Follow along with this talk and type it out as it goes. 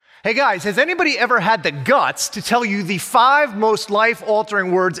Hey guys, has anybody ever had the guts to tell you the 5 most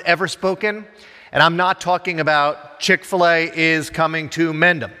life-altering words ever spoken? And I'm not talking about Chick-fil-A is coming to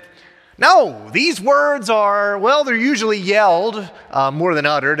Mendham. No, these words are, well, they're usually yelled more than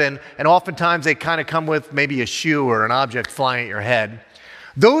uttered, and oftentimes they kind of come with maybe a shoe or an object flying at your head.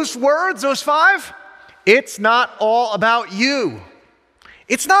 Those words, those 5, it's not all about you.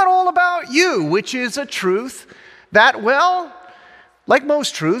 It's not all about you, which is a truth that, well, like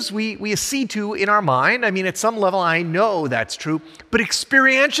most truths, we accede to in our mind. I mean, at some level, I know that's true. But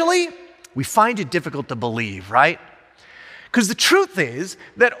experientially, we find it difficult to believe, right? Because the truth is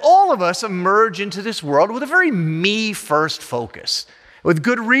that all of us emerge into this world with a very me-first focus. With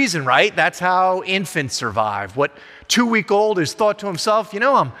good reason, right? That's how infants survive. What 2-week-old is thought to himself,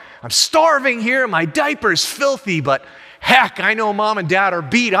 I'm starving here, my diaper is filthy, but heck, I know mom and dad are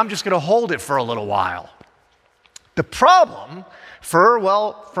beat. I'm just going to hold it for a little while. The problem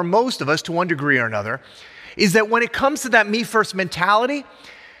for most of us to one degree or another, is that when it comes to that me-first mentality,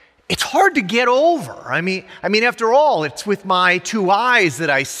 it's hard to get over. I mean, after all, it's with my 2 eyes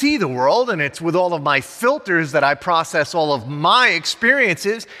that I see the world, and it's with all of my filters that I process all of my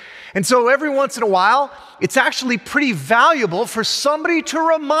experiences. And so every once in a while, it's actually pretty valuable for somebody to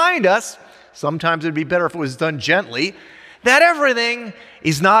remind us, sometimes it'd be better if it was done gently, that everything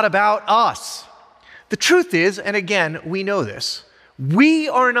is not about us. The truth is, and again, we know this, we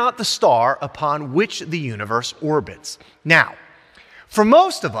are not the star upon which the universe orbits. Now, for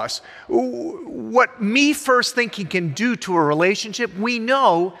most of us, what me-first thinking can do to a relationship, we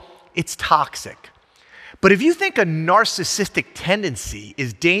know it's toxic. But if you think a narcissistic tendency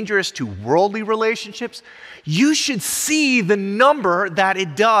is dangerous to worldly relationships, you should see the number that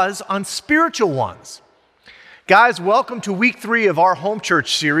it does on spiritual ones. Guys, welcome to week 3 of our home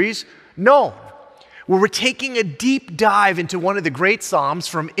church series, Known, where we're taking a deep dive into one of the great Psalms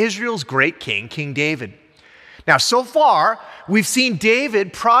from Israel's great king, King David. Now, so far, we've seen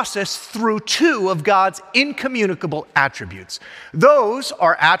David process through 2 of God's incommunicable attributes. Those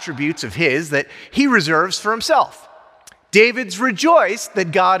are attributes of his that he reserves for himself. David's rejoiced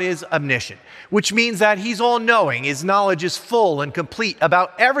that God is omniscient, which means that he's all-knowing. His knowledge is full and complete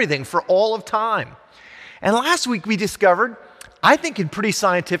about everything for all of time. And last week we discovered, I think in pretty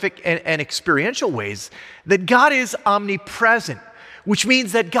scientific and experiential ways, that God is omnipresent, which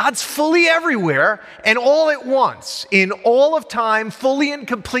means that God's fully everywhere and all at once, in all of time, fully and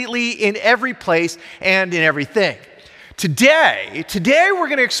completely in every place and in everything. Today we're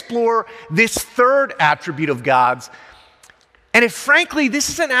going to explore this 3rd attribute of God's, and if frankly, this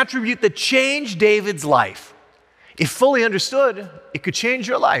is an attribute that changed David's life. If fully understood, it could change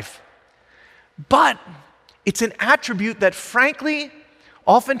your life. But it's an attribute that, frankly,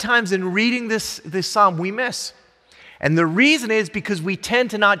 oftentimes in reading this psalm, we miss. And the reason is because we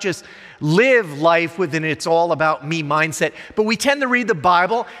tend to not just live life within it's all about me mindset, but we tend to read the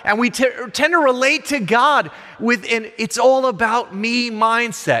Bible and we tend to relate to God within it's all about me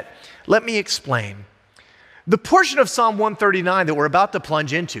mindset. Let me explain. The portion of Psalm 139 that we're about to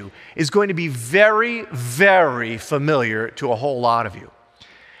plunge into is going to be very, very familiar to a whole lot of you.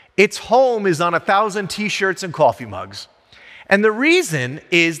 Its home is on 1,000 t-shirts and coffee mugs. And the reason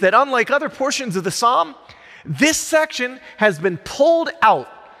is that unlike other portions of the psalm, this section has been pulled out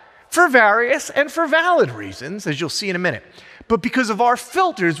for various and for valid reasons, as you'll see in a minute. But because of our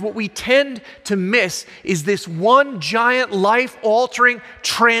filters, what we tend to miss is this one giant life-altering,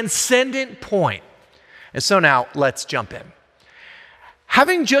 transcendent point. And so now, let's jump in.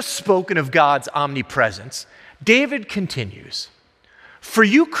 Having just spoken of God's omnipresence, David continues, "For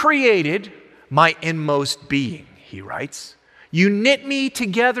you created my inmost being," he writes. "You knit me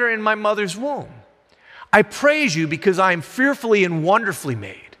together in my mother's womb. I praise you because I am fearfully and wonderfully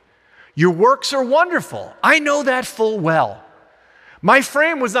made. Your works are wonderful. I know that full well. My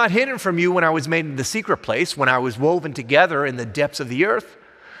frame was not hidden from you when I was made in the secret place, when I was woven together in the depths of the earth.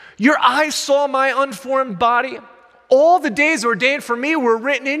 Your eyes saw my unformed body. All the days ordained for me were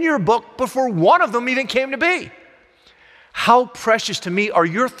written in your book before one of them even came to be. How precious to me are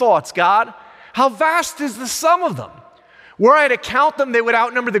your thoughts, God. How vast is the sum of them. Were I to count them, they would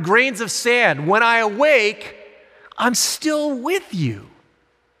outnumber the grains of sand. When I awake, I'm still with you."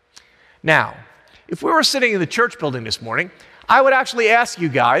 Now, if we were sitting in the church building this morning, I would actually ask you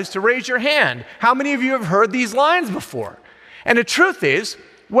guys to raise your hand. How many of you have heard these lines before? And the truth is,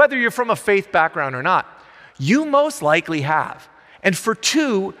 whether you're from a faith background or not, you most likely have. And for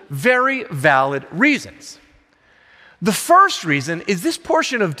 2 very valid reasons. The first reason is this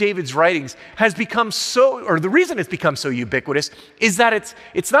portion of David's writings has become the reason it's become so ubiquitous is that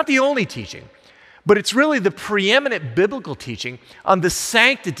it's not the only teaching, but it's really the preeminent biblical teaching on the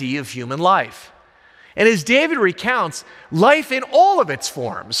sanctity of human life. And as David recounts, life in all of its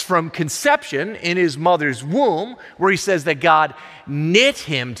forms, from conception in his mother's womb, where he says that God knit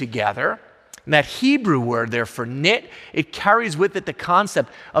him together, and that Hebrew word there for knit, it carries with it the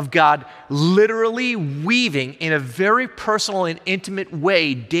concept of God literally weaving in a very personal and intimate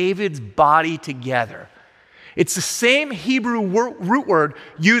way David's body together. It's the same Hebrew root word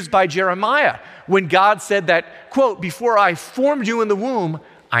used by Jeremiah when God said that, quote, "Before I formed you in the womb,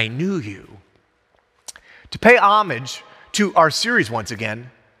 I knew you." To pay homage to our series once again,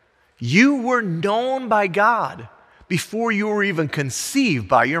 you were known by God before you were even conceived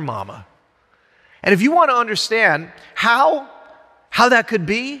by your mama. And if you want to understand how that could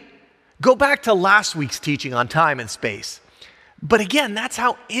be, go back to last week's teaching on time and space. But again, that's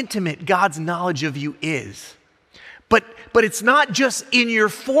how intimate God's knowledge of you is. But it's not just in your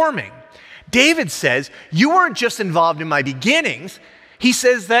forming. David says, you weren't just involved in my beginnings. He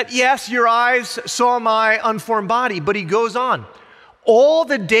says that, yes, your eyes saw my unformed body, but he goes on. All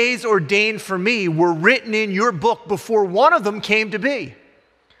the days ordained for me were written in your book before one of them came to be.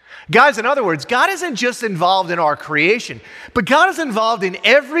 Guys, in other words, God isn't just involved in our creation, but God is involved in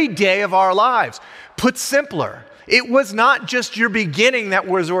every day of our lives. Put simpler, it was not just your beginning that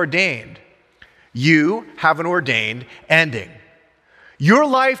was ordained. You have an ordained ending. Your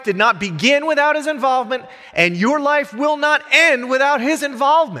life did not begin without his involvement, and your life will not end without his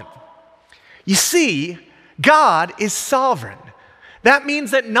involvement. You see, God is sovereign. That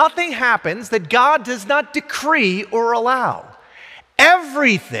means that nothing happens that God does not decree or allow.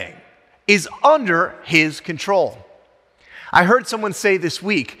 Everything is under his control. I heard someone say this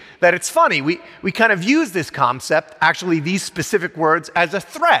week that it's funny, we kind of use this concept, actually these specific words, as a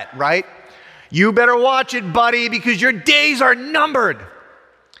threat, right? You better watch it, buddy, because your days are numbered.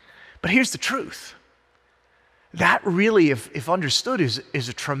 But here's the truth. That really, if understood, is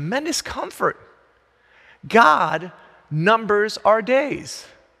a tremendous comfort. God numbers our days.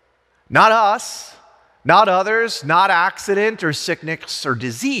 Not us, not others, not accident or sickness or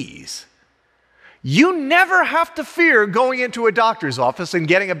disease. You never have to fear going into a doctor's office and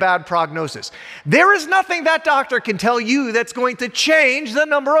getting a bad prognosis. There is nothing that doctor can tell you that's going to change the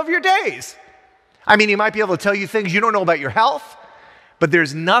number of your days. I mean, he might be able to tell you things you don't know about your health, but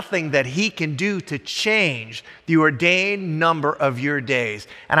there's nothing that he can do to change the ordained number of your days.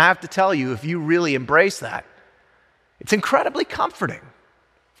 And I have to tell you, if you really embrace that, it's incredibly comforting.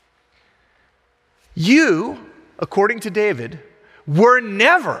 You, according to David, were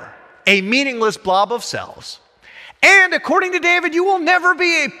never a meaningless blob of cells. And according to David, you will never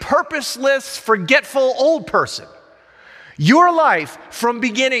be a purposeless, forgetful old person. Your life from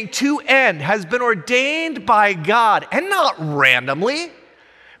beginning to end has been ordained by God, and not randomly,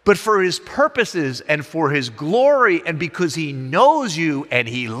 but for his purposes and for his glory, and because he knows you and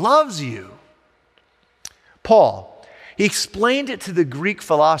he loves you. Paul, he explained it to the Greek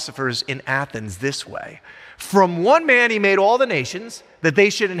philosophers in Athens this way. From one man he made all the nations, that they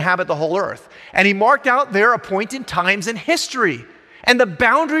should inhabit the whole earth. And he marked out their appointed times in history and the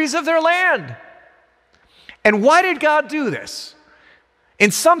boundaries of their land. And why did God do this? In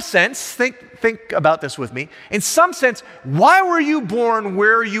some sense, think about this with me. In some sense, why were you born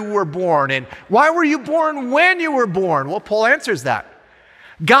where you were born? And why were you born when you were born? Well, Paul answers that.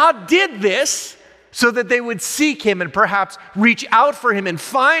 God did this so that they would seek him and perhaps reach out for him and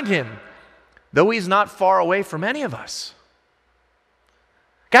find him, though he's not far away from any of us.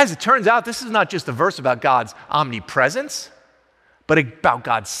 Guys, it turns out this is not just a verse about God's omnipresence, but about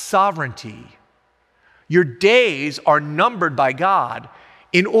God's sovereignty. Your days are numbered by God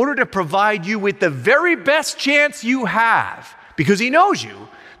in order to provide you with the very best chance you have, because he knows you,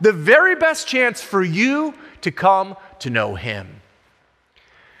 the very best chance for you to come to know him.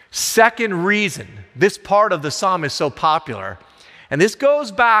 Second reason this part of the psalm is so popular, and this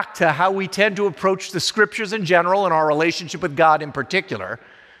goes back to how we tend to approach the scriptures in general and our relationship with God in particular,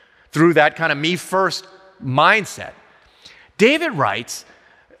 through that kind of me first mindset. David writes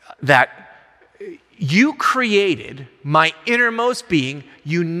that you created my innermost being,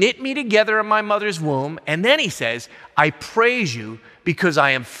 you knit me together in my mother's womb, and then he says, I praise you because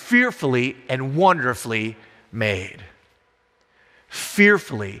I am fearfully and wonderfully made.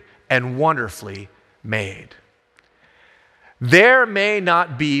 Fearfully and wonderfully made. There may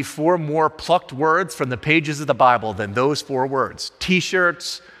not be 4 more plucked words from the pages of the Bible than those 4 words.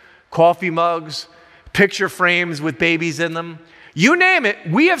 T-shirts, coffee mugs, picture frames with babies in them. You name it,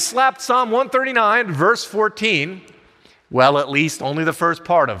 we have slapped Psalm 139, verse 14. Well, at least only the first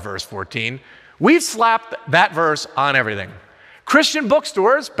part of verse 14. We've slapped that verse on everything. Christian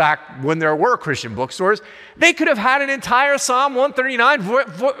bookstores, back when there were Christian bookstores, they could have had an entire Psalm 139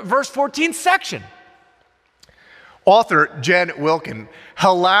 verse 14 section. Author Jen Wilkin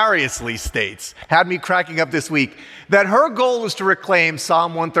hilariously states, had me cracking up this week, that her goal was to reclaim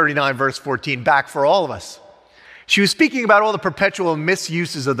Psalm 139 verse 14 back for all of us. She was speaking about all the perpetual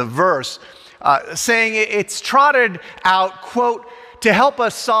misuses of the verse, saying it's trotted out, quote, to help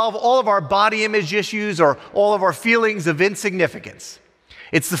us solve all of our body image issues or all of our feelings of insignificance.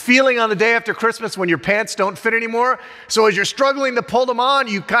 It's the feeling on the day after Christmas when your pants don't fit anymore. So as you're struggling to pull them on,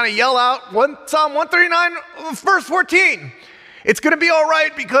 you kind of yell out Psalm 139, verse 14. It's going to be all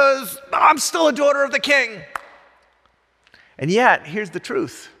right because I'm still a daughter of the King. And yet, here's the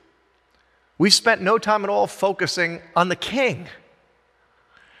truth. We've spent no time at all focusing on the King.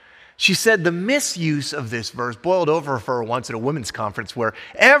 She said the misuse of this verse boiled over for her once at a women's conference where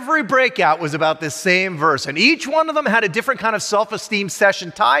every breakout was about this same verse, and each one of them had a different kind of self-esteem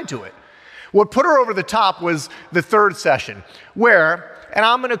session tied to it. What put her over the top was the third session, where, and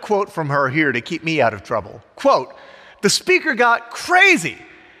I'm going to quote from her here to keep me out of trouble, quote, the speaker got crazy.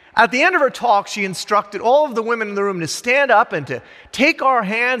 At the end of her talk, she instructed all of the women in the room to stand up and to take our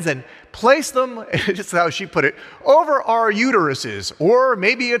hands and place them, just how she put it, over our uteruses, or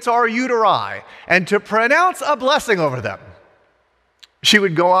maybe it's our uteri, and to pronounce a blessing over them. She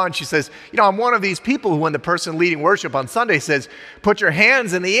would go on, she says, I'm one of these people who when the person leading worship on Sunday says, put your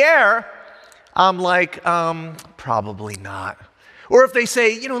hands in the air, I'm like, probably not. Or if they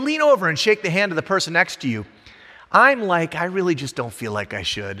say, lean over and shake the hand of the person next to you, I'm like, I really just don't feel like I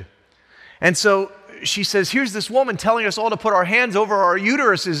should. And so she says, here's this woman telling us all to put our hands over our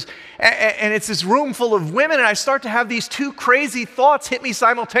uteruses, and it's this room full of women, and I start to have these two crazy thoughts hit me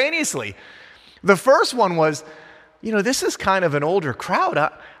simultaneously. The first one was, this is kind of an older crowd.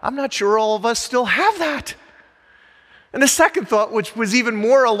 I'm not sure all of us still have that. And the second thought, which was even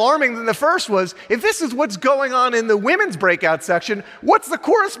more alarming than the first, was, if this is what's going on in the women's breakout section, what's the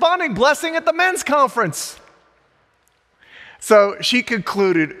corresponding blessing at the men's conference? So she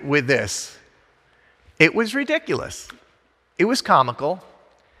concluded with this. It was ridiculous. It was comical.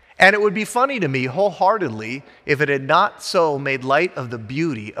 And it would be funny to me wholeheartedly if it had not so made light of the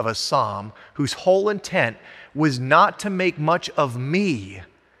beauty of a psalm whose whole intent was not to make much of me,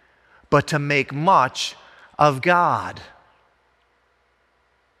 but to make much of God.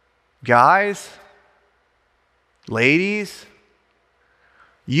 Guys, ladies,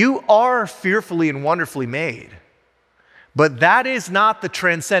 you are fearfully and wonderfully made. But that is not the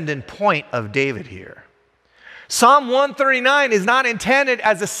transcendent point of David here. Psalm 139 is not intended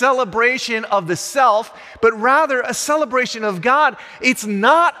as a celebration of the self, but rather a celebration of God. It's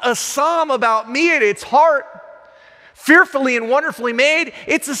not a psalm about me at its heart, fearfully and wonderfully made.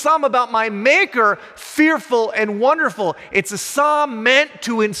 It's a psalm about my Maker, fearful and wonderful. It's a psalm meant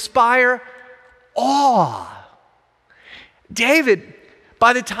to inspire awe. David,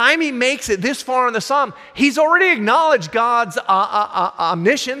 by the time he makes it this far in the psalm, he's already acknowledged God's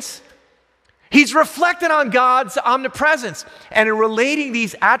omniscience. He's reflected on God's omnipresence. And in relating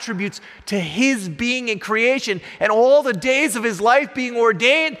these attributes to his being in creation and all the days of his life being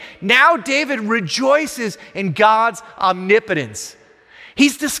ordained, now David rejoices in God's omnipotence.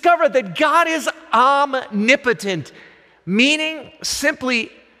 He's discovered that God is omnipotent, meaning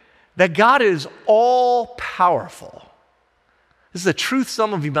simply that God is all-powerful. This is a truth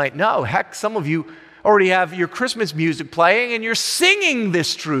some of you might know. Heck, some of you already have your Christmas music playing and you're singing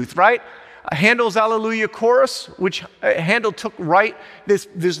this truth, right? Handel's Alleluia chorus, which Handel took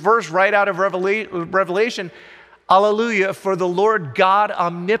this verse right out of Revelation. Alleluia, for the Lord God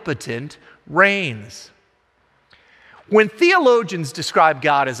omnipotent reigns. When theologians describe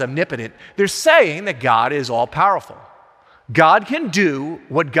God as omnipotent, they're saying that God is all-powerful. God can do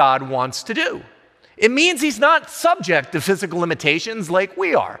what God wants to do. It means he's not subject to physical limitations like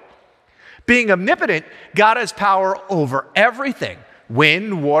we are. Being omnipotent, God has power over everything.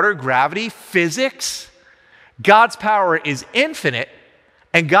 Wind, water, gravity, physics. God's power is infinite,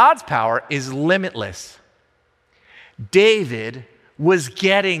 and God's power is limitless. David was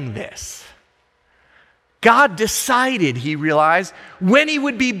getting this. God decided, he realized, when he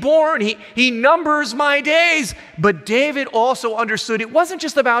would be born. He numbers my days. But David also understood it wasn't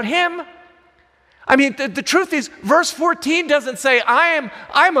just about him. I mean, the truth is, verse 14 doesn't say,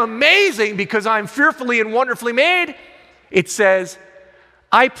 I'm amazing because I'm fearfully and wonderfully made. It says,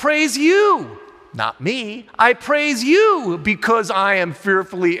 I praise you, not me. I praise you because I am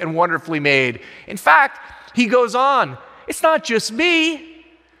fearfully and wonderfully made. In fact, he goes on, it's not just me.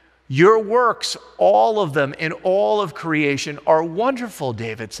 Your works, all of them in all of creation are wonderful,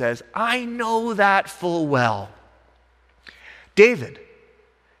 David says. I know that full well. David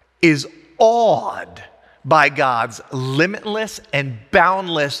is awed by God's limitless and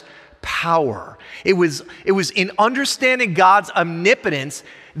boundless power. It was in understanding God's omnipotence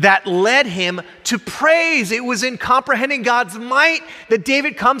that led him to praise. It was in comprehending God's might that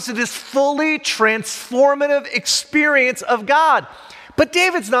David comes to this fully transformative experience of God. But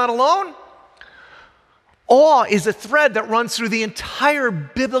David's not alone. Awe is a thread that runs through the entire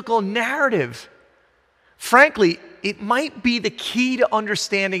biblical narrative. Frankly, it might be the key to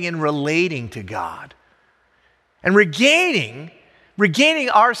understanding and relating to God. And regaining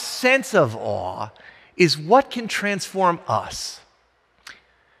our sense of awe is what can transform us.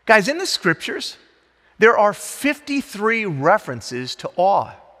 Guys, in the scriptures, there are 53 references to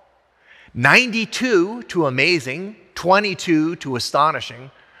awe. 92 to amazing, 22 to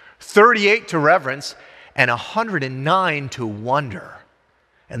astonishing, 38 to reverence, and 109 to wonder.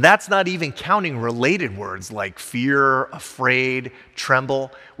 And that's not even counting related words like fear, afraid,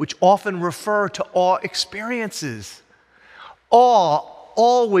 tremble, which often refer to awe experiences. Awe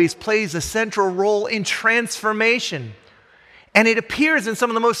always plays a central role in transformation, and it appears in some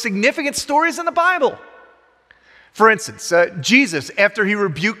of the most significant stories in the Bible. For instance, Jesus, after he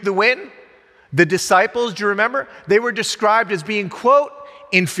rebuked the wind, the disciples, do you remember? They were described as being, quote,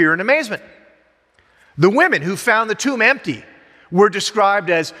 in fear and amazement. The women who found the tomb empty were described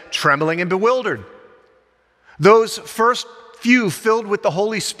as trembling and bewildered. Those first few filled with the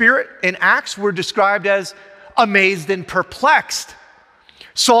Holy Spirit in Acts were described as amazed and perplexed.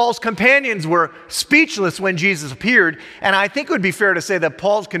 Saul's companions were speechless when Jesus appeared, and I think it would be fair to say that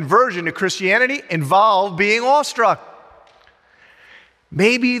Paul's conversion to Christianity involved being awestruck.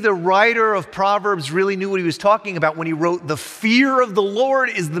 Maybe the writer of Proverbs really knew what he was talking about when he wrote, "The fear of the Lord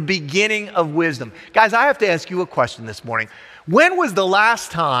is the beginning of wisdom." Guys, I have to ask you a question this morning. When was the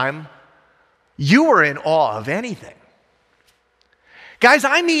last time you were in awe of anything? Guys,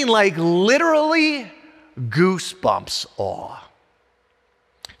 I mean like literally goosebumps awe.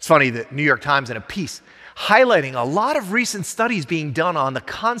 It's funny that New York Times, in a piece highlighting a lot of recent studies being done on the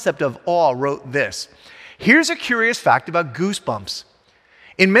concept of awe, wrote this. Here's a curious fact about goosebumps.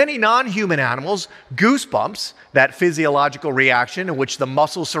 In many non-human animals, goosebumps, that physiological reaction in which the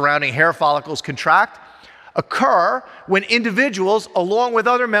muscles surrounding hair follicles contract, occur when individuals, along with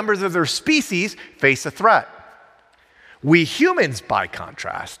other members of their species, face a threat. We humans, by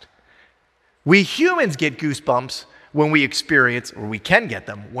contrast, we humans get goosebumps when we experience, or we can get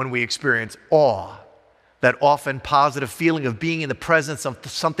them, when we experience awe. That often positive feeling of being in the presence of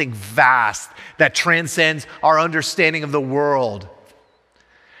something vast that transcends our understanding of the world.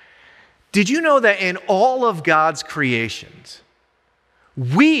 Did you know that in all of God's creations,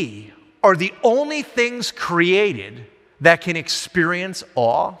 we are the only things created that can experience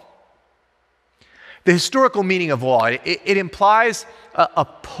awe? The historical meaning of awe, it implies a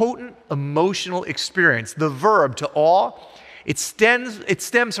potent emotional experience. The verb to awe, it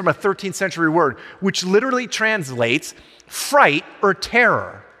stems from a 13th century word, which literally translates fright or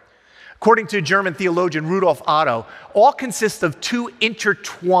terror. According to German theologian Rudolf Otto, awe consists of two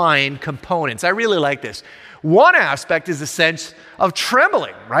intertwined components. I really like this. One aspect is a sense of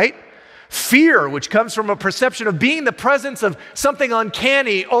trembling, right? Fear, which comes from a perception of being in the presence of something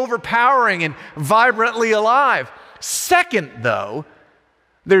uncanny, overpowering, and vibrantly alive. Second, though,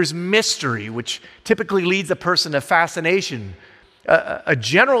 there's mystery, which typically leads a person to fascination, a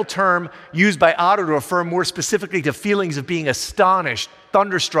general term used by Otto to refer more specifically to feelings of being astonished,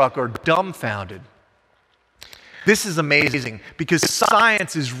 thunderstruck, or dumbfounded. This is amazing because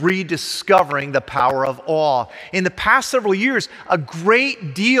science is rediscovering the power of awe. In the past several years, a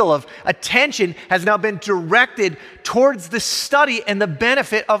great deal of attention has now been directed towards the study and the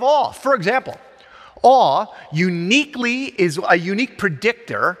benefit of awe. For example, awe is a unique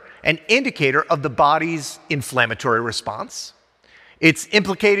predictor and indicator of the body's inflammatory response. It's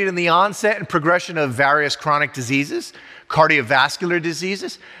implicated in the onset and progression of various chronic diseases, cardiovascular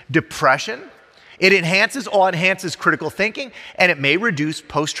diseases, depression. Awe enhances critical thinking, and it may reduce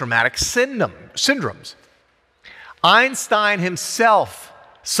post-traumatic syndromes. Einstein himself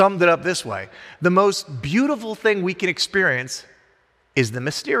summed it up this way: the most beautiful thing we can experience is the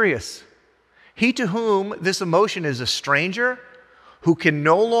mysterious. He to whom this emotion is a stranger, who can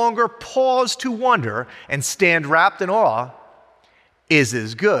no longer pause to wonder and stand wrapped in awe, is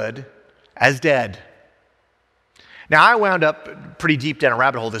as good as dead. Now, I wound up pretty deep down a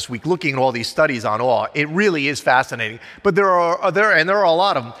rabbit hole this week looking at all these studies on awe. It really is fascinating. But there are a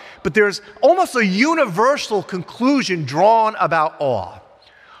lot of them. But there's almost a universal conclusion drawn about awe.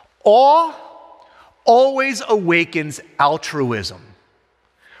 Awe always awakens altruism.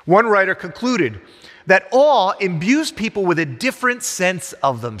 One writer concluded that awe imbues people with a different sense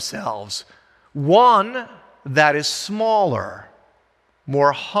of themselves, one that is smaller,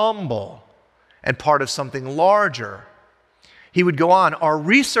 more humble, and part of something larger. He would go on, our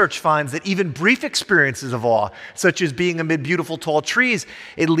research finds that even brief experiences of awe, such as being amid beautiful tall trees,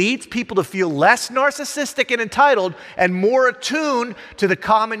 it leads people to feel less narcissistic and entitled and more attuned to the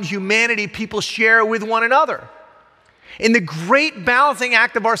common humanity people share with one another. In the great balancing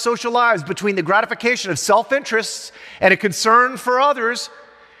act of our social lives between the gratification of self-interests and a concern for others,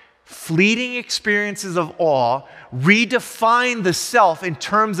 fleeting experiences of awe redefine the self in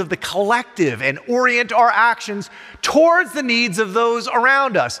terms of the collective and orient our actions towards the needs of those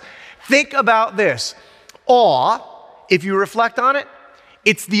around us. Think about this. Awe, if you reflect on it,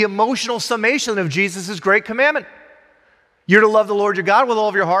 it's the emotional summation of Jesus' great commandment. You're to love the Lord your God with all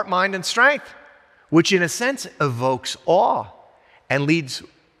of your heart, mind, and strength, which in a sense evokes awe and leads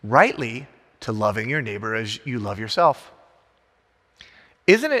rightly to loving your neighbor as you love yourself.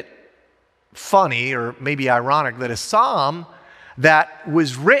 Isn't it funny, or maybe ironic, that a psalm that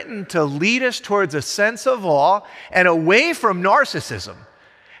was written to lead us towards a sense of awe and away from narcissism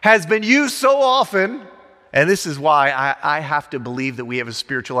has been used so often, and this is why I have to believe that we have a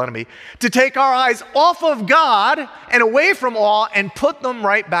spiritual enemy, to take our eyes off of God and away from awe and put them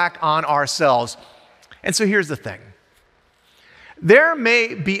right back on ourselves. And so here's the thing. There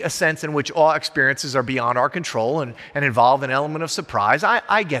may be a sense in which awe experiences are beyond our control and involve an element of surprise.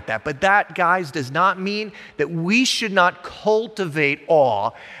 I get that. But that, guys, does not mean that we should not cultivate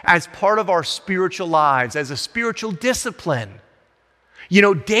awe as part of our spiritual lives, as a spiritual discipline. You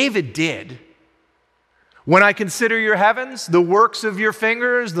know, David did. When I consider your heavens, the works of your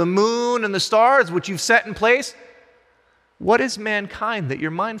fingers, the moon and the stars which you've set in place, what is mankind that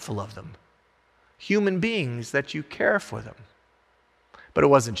you're mindful of them? Human beings that you care for them. But it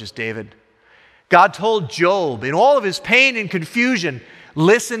wasn't just David. God told Job, in all of his pain and confusion,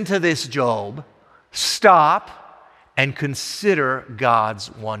 listen to this, Job. Stop and consider God's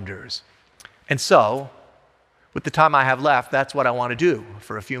wonders. And so, with the time I have left, that's what I want to do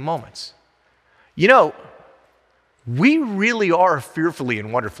for a few moments. You know, we really are fearfully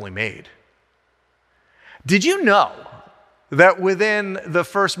and wonderfully made. Did you know that within the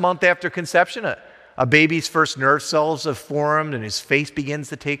first month after conception, a baby's first nerve cells have formed and his face begins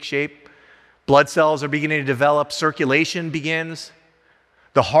to take shape? Blood cells are beginning to develop. Circulation begins.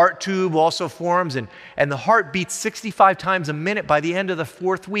 The heart tube also forms, and the heart beats 65 times a minute by the end of the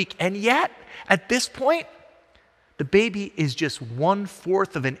 4th week. And yet, at this point, the baby is just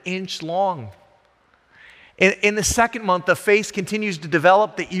 1/4 of an inch long. In the 2nd month, the face continues to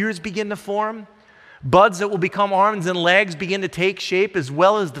develop. The ears begin to form. Buds that will become arms and legs begin to take shape, as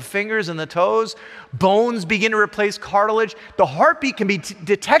well as the fingers and the toes. Bones begin to replace cartilage. The heartbeat can be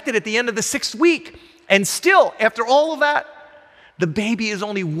detected at the end of the 6th week. And still, after all of that, the baby is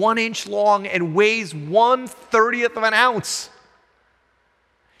only 1 inch long and weighs 1/30th of an ounce.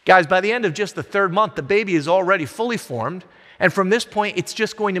 Guys, by the end of just the 3rd month, the baby is already fully formed. And from this point, it's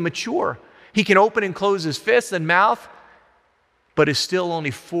just going to mature. He can open and close his fists and mouth, but is still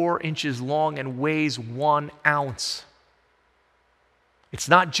only 4 inches long and weighs 1 ounce. It's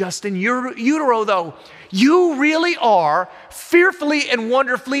not just in your utero, though. You really are fearfully and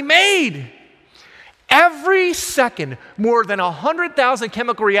wonderfully made. Every second, more than 100,000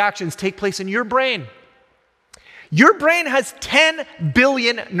 chemical reactions take place in your brain. Your brain has 10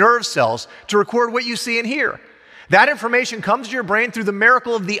 billion nerve cells to record what you see and hear. That information comes to your brain through the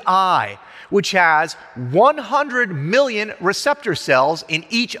miracle of the eye, which has 100 million receptor cells in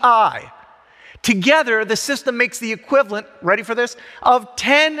each eye. Together, the system makes the equivalent, ready for this, of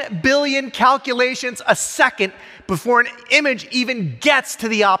 10 billion calculations a second before an image even gets to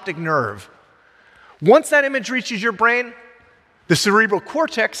the optic nerve. Once that image reaches your brain, the cerebral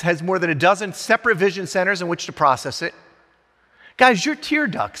cortex has more than a dozen separate vision centers in which to process it. Guys, your tear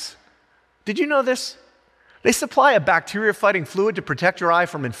ducts, did you know this? They supply a bacteria-fighting fluid to protect your eye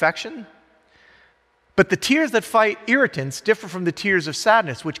from infection. But the tears that fight irritants differ from the tears of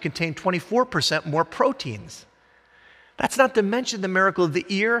sadness, which contain 24% more proteins. That's not to mention the miracle of the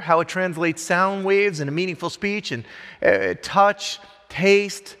ear, how it translates sound waves into meaningful speech and touch,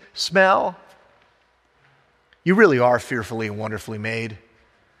 taste, smell. You really are fearfully and wonderfully made.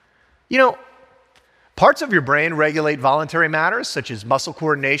 You know, parts of your brain regulate voluntary matters, such as muscle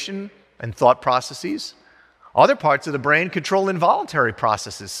coordination and thought processes. Other parts of the brain control involuntary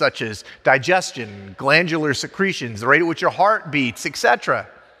processes, such as digestion, glandular secretions, the rate at which your heart beats, etc.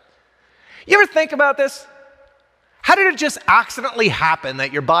 You ever think about this? How did it just accidentally happen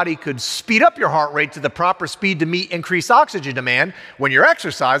that your body could speed up your heart rate to the proper speed to meet increased oxygen demand when you're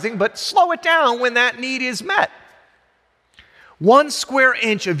exercising, but slow it down when that need is met? 1 square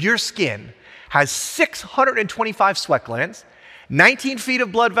inch of your skin has 625 sweat glands, 19 feet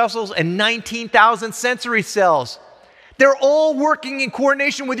of blood vessels, and 19,000 sensory cells. They're all working in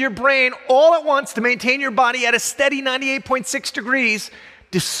coordination with your brain all at once to maintain your body at a steady 98.6 degrees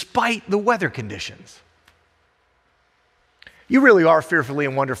despite the weather conditions. You really are fearfully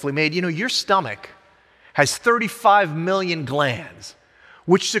and wonderfully made. You know, your stomach has 35 million glands,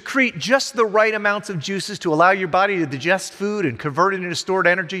 which secrete just the right amounts of juices to allow your body to digest food and convert it into stored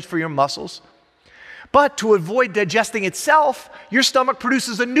energy for your muscles. But to avoid digesting itself, your stomach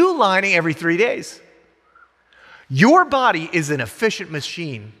produces a new lining every 3 days. Your body is an efficient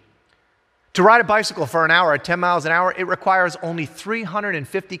machine. To ride a bicycle for an hour at 10 miles an hour, it requires only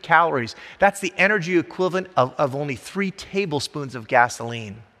 350 calories. That's the energy equivalent of only 3 tablespoons of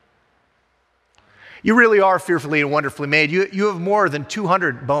gasoline. You really are fearfully and wonderfully made. You have more than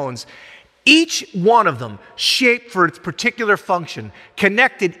 200 bones, each one of them shaped for its particular function,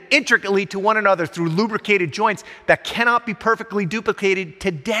 connected intricately to one another through lubricated joints that cannot be perfectly duplicated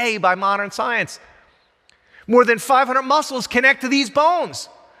today by modern science. More than 500 muscles connect to these bones.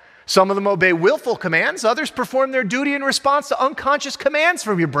 Some of them obey willful commands. Others perform their duty in response to unconscious commands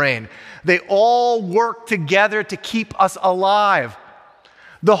from your brain. They all work together to keep us alive.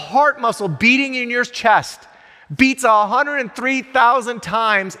 The heart muscle beating in your chest beats 103,000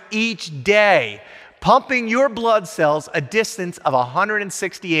 times each day, pumping your blood cells a distance of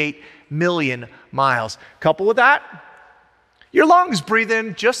 168 million miles. Coupled with that, your lungs breathe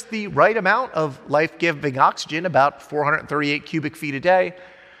in just the right amount of life-giving oxygen, about 438 cubic feet a day,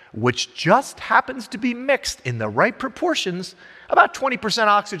 which just happens to be mixed in the right proportions, about 20%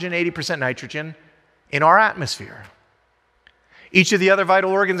 oxygen, 80% nitrogen, in our atmosphere. Each of the other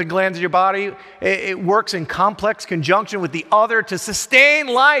vital organs and glands in your body, it works in complex conjunction with the other to sustain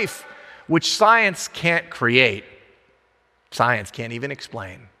life, which science can't create. Science can't even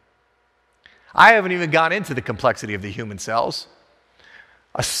explain. I haven't even gone into the complexity of the human cells.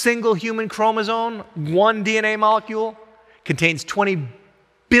 A single human chromosome, one DNA molecule, contains 20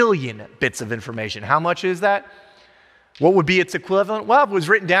 billion bits of information. How much is that? What would be its equivalent? Well, if it was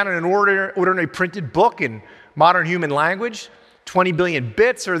written down in an ordinary printed book in modern human language, 20 billion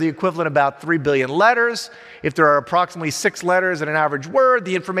bits are the equivalent of about 3 billion letters. If there are approximately 6 letters in an average word,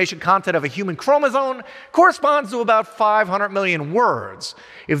 the information content of a human chromosome corresponds to about 500 million words.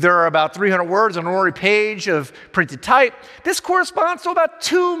 If there are about 300 words on an ordinary page of printed type, this corresponds to about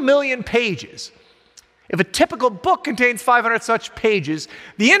 2 million pages. If a typical book contains 500 such pages,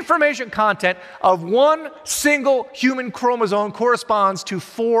 the information content of one single human chromosome corresponds to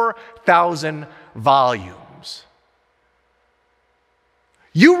 4,000 volumes.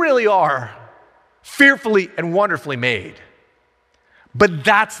 You really are fearfully and wonderfully made. But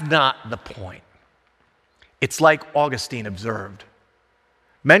that's not the point. It's like Augustine observed.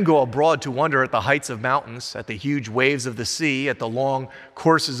 Men go abroad to wonder at the heights of mountains, at the huge waves of the sea, at the long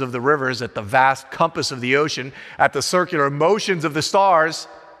courses of the rivers, at the vast compass of the ocean, at the circular motions of the stars,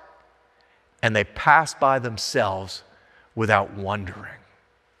 and they pass by themselves without wondering.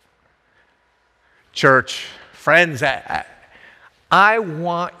 Church, friends, I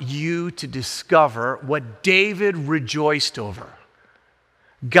want you to discover what David rejoiced over.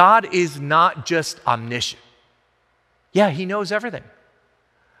 God is not just omniscient. Yeah, he knows everything.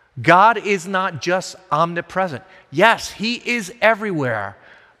 God is not just omnipresent. Yes, he is everywhere,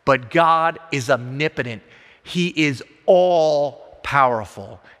 but God is omnipotent. He is all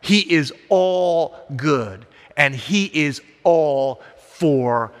powerful. He is all good, and he is all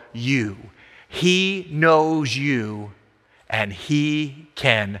for you. He knows you, and he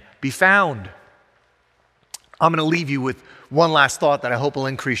can be found. I'm going to leave you with one last thought that I hope will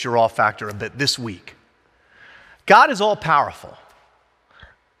increase your awe factor a bit this week. God is all powerful.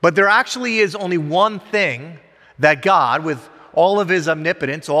 But there actually is only one thing that God, with all of his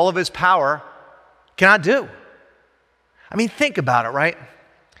omnipotence, all of his power, cannot do. I mean, think about it, right?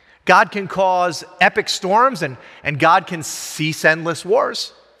 God can cause epic storms and God can cease endless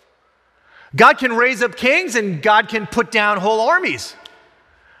wars. God can raise up kings and God can put down whole armies.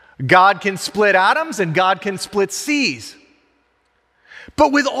 God can split atoms and God can split seas.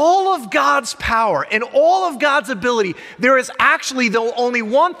 But with all of God's power and all of God's ability, there is actually though only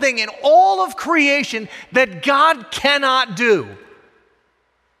one thing in all of creation that God cannot do.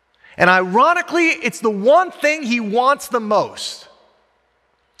 And ironically, it's the one thing he wants the most.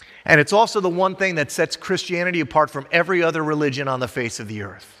 And it's also the one thing that sets Christianity apart from every other religion on the face of the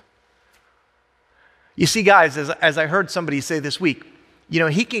earth. You see, guys, as I heard somebody say this week,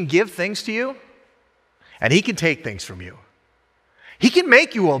 he can give things to you and he can take things from you. He can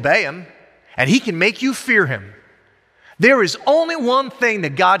make you obey him and he can make you fear him. There is only one thing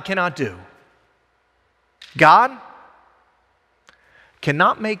that God cannot do. God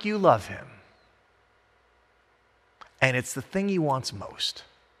cannot make you love him. And it's the thing he wants most.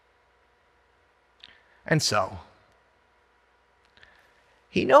 And so,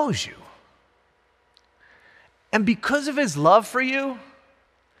 he knows you. And because of his love for you,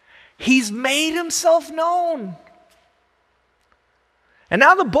 he's made himself known. And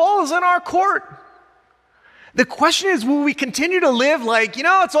now the ball is in our court. The question is, will we continue to live like,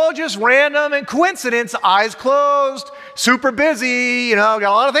 it's all just random and coincidence, eyes closed, super busy, got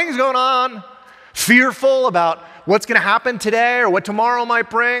a lot of things going on, fearful about what's going to happen today or what tomorrow might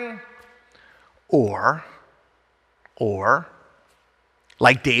bring? Or,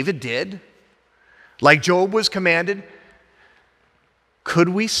 like David did, like Job was commanded, could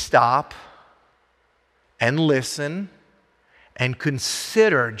we stop and listen and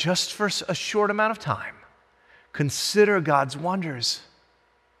consider, just for a short amount of time, consider God's wonders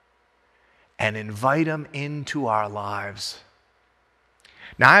and invite him into our lives?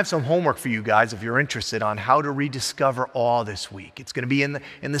 Now, I have some homework for you guys if you're interested on how to rediscover awe this week. It's going to be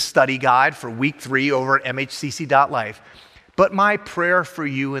in the study guide for week 3 over at mhcc.life. But my prayer for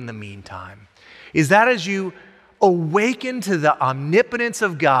you in the meantime is that as you awaken to the omnipotence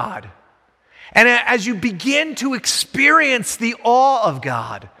of God, and as you begin to experience the awe of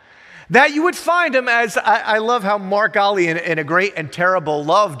God, that you would find him as, I love how Mark Galli in A Great and Terrible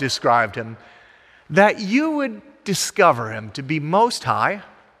Love described him, that you would discover him to be most high,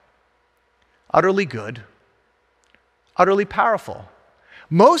 utterly good, utterly powerful,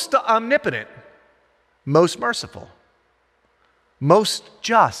 most omnipotent, most merciful, most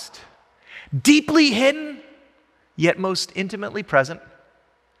just, deeply hidden, yet most intimately present,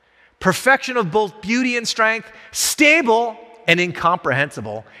 perfection of both beauty and strength, stable and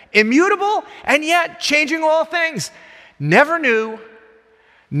incomprehensible, immutable and yet changing all things, never new,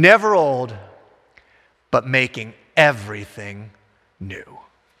 never old, but making everything new.